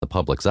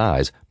public's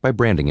eyes by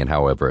branding it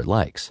however it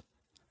likes.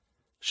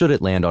 Should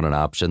it land on an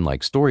option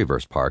like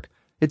Storyverse Park,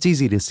 it's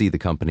easy to see the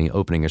company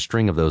opening a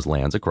string of those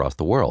lands across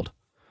the world.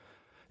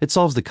 It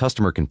solves the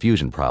customer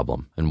confusion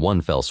problem in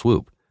one fell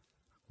swoop.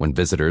 When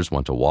visitors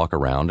want to walk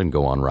around and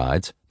go on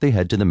rides, they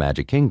head to the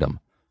Magic Kingdom.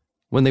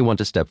 When they want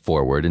to step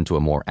forward into a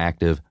more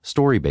active,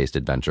 story-based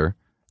adventure,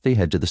 they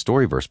head to the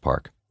Storyverse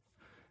Park.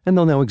 And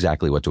they'll know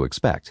exactly what to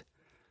expect.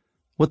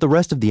 What the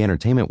rest of the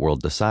entertainment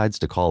world decides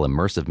to call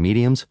immersive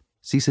mediums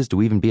ceases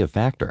to even be a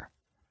factor.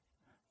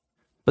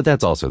 But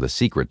that's also the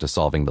secret to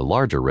solving the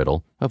larger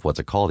riddle of what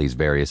to call these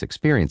various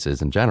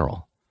experiences in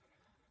general.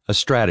 A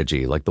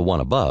strategy like the one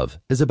above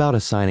is about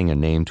assigning a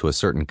name to a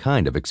certain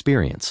kind of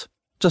experience,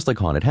 just like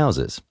haunted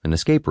houses and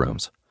escape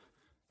rooms.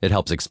 It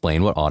helps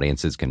explain what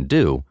audiences can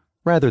do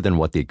rather than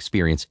what the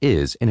experience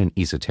is in an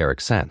esoteric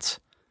sense.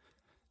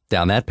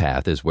 Down that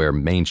path is where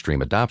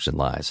mainstream adoption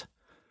lies,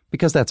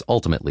 because that's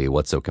ultimately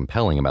what's so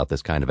compelling about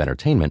this kind of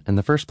entertainment in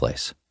the first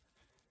place.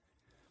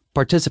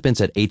 Participants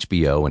at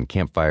HBO and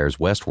Campfire's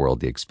Westworld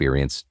The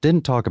Experience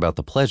didn't talk about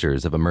the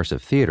pleasures of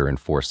immersive theater and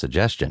forced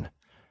suggestion.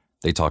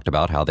 They talked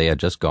about how they had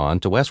just gone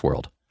to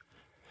Westworld.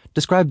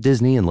 Described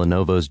Disney and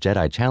Lenovo's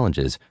Jedi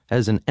Challenges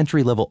as an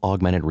entry-level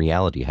augmented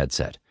reality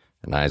headset,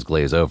 and eyes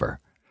glaze over.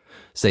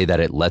 Say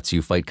that it lets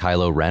you fight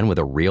Kylo Ren with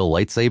a real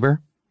lightsaber,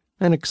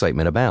 and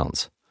excitement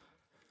abounds.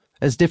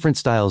 As different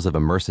styles of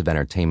immersive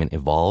entertainment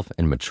evolve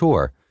and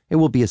mature, it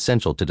will be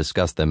essential to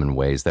discuss them in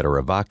ways that are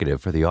evocative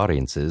for the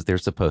audiences they're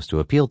supposed to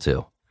appeal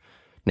to.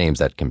 Names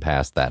that can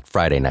pass that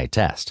Friday night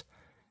test.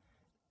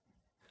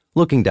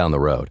 Looking down the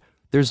road,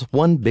 there's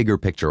one bigger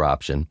picture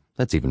option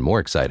that's even more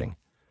exciting.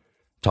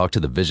 Talk to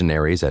the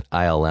visionaries at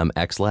ILM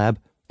X Lab,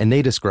 and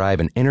they describe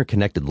an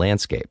interconnected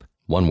landscape,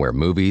 one where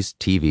movies,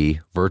 TV,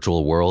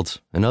 virtual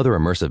worlds, and other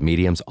immersive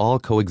mediums all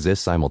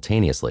coexist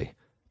simultaneously,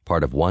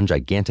 part of one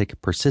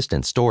gigantic,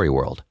 persistent story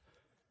world.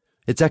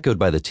 It's echoed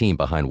by the team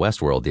behind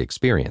Westworld The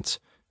Experience,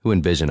 who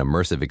envision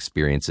immersive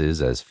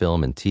experiences as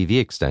film and TV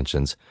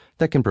extensions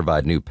that can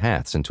provide new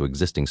paths into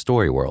existing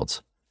story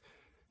worlds.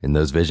 In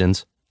those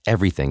visions,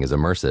 everything is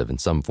immersive in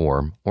some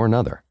form or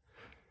another.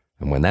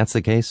 And when that's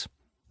the case,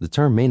 the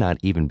term may not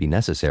even be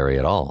necessary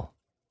at all.